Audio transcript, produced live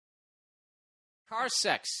Car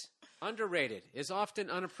sex, underrated, is often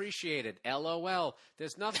unappreciated. LOL.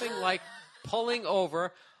 There's nothing like pulling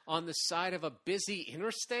over on the side of a busy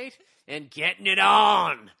interstate and getting it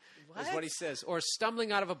on. That's what he says. Or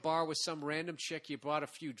stumbling out of a bar with some random chick you bought a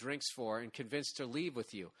few drinks for and convinced her to leave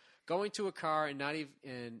with you. Going to a car and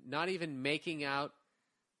not even making out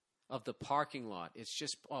of the parking lot. It's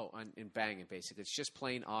just, and banging, basically. It's just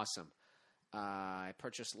plain awesome. I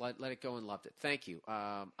purchased Let It Go and loved it. Thank you.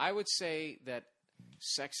 I would say that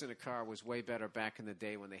sex in a car was way better back in the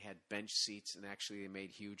day when they had bench seats and actually they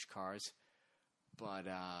made huge cars. But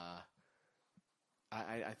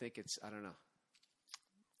I think it's, I don't know.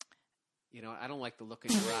 You know, I don't like the look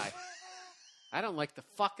in your eye. I don't like the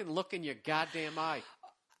fucking look in your goddamn eye.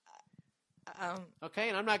 Okay,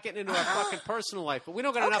 and I'm not getting into our fucking personal life, but we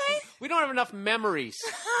don't got enough. We don't have enough memories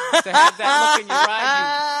to have that look in your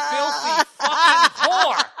eye, you filthy fucking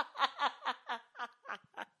whore.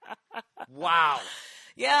 Wow.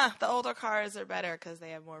 Yeah, the older cars are better because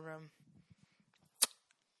they have more room.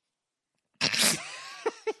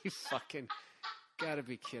 You fucking gotta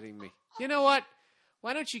be kidding me. You know what?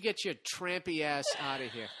 Why don't you get your trampy ass out of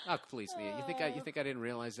here? Oh, please, Nia. You think I didn't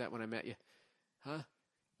realize that when I met you? Huh?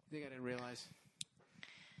 You think I didn't realize?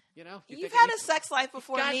 You know? You've had a sex life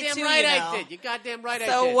before me too, goddamn right you know. I did. You goddamn right I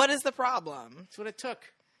did. So what is the problem? That's what it took.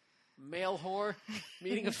 Male whore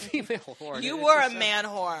meeting a female whore. You were a man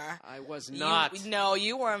whore. I was not.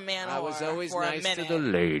 You were a man whore. I was always for nice a to the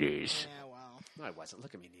ladies. Yeah, well. No, I wasn't.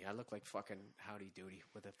 Look at me, Nia. I look like fucking Howdy Doody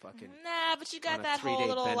with a fucking... Nah, but you got that whole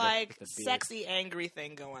little, like, sexy, angry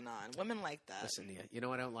thing going on. Women like that. Listen, Nia, you know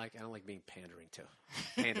what I don't like? I don't like being pandered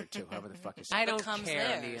to, however the fuck you say. I don't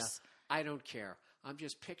care, Nia. I don't care. I'm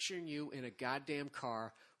just picturing you in a goddamn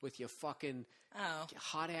car with your fucking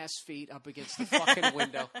hot-ass feet up against the fucking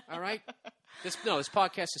window. All right? This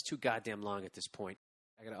podcast is too goddamn long at this point.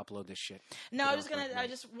 I got to upload this shit. No, I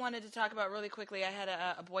just wanted to talk about really quickly. I had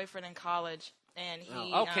a boyfriend in college. And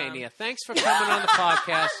he, okay, Nia. Thanks for coming on the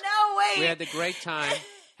podcast. No, wait. We had the great time.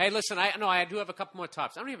 Hey, listen, I do have a couple more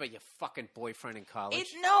topics. I don't even have your fucking boyfriend in college.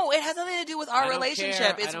 It has nothing to do with our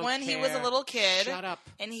relationship. It's when he was a little kid. Shut up.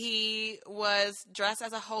 And he was dressed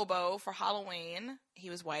as a hobo for Halloween. He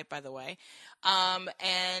was white, by the way.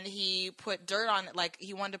 And he put dirt on it. Like,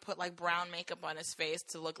 he wanted to put, like, brown makeup on his face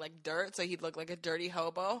to look like dirt, so he'd look like a dirty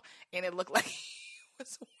hobo. And it looked like he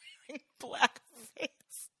was wearing blackface.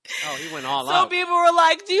 Oh, he went all out. So people were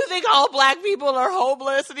like, do you think all black people are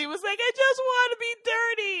homeless? And he was like, I just want to be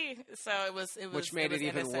dirty. So it was Which made it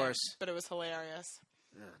even worse. But it was hilarious.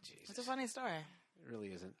 Oh, Jesus. It's a funny story. It really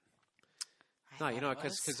isn't. No, you know,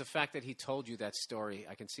 because the fact that he told you that story,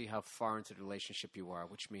 I can see how far into the relationship you are,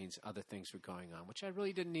 which means other things were going on, which I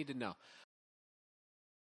really didn't need to know.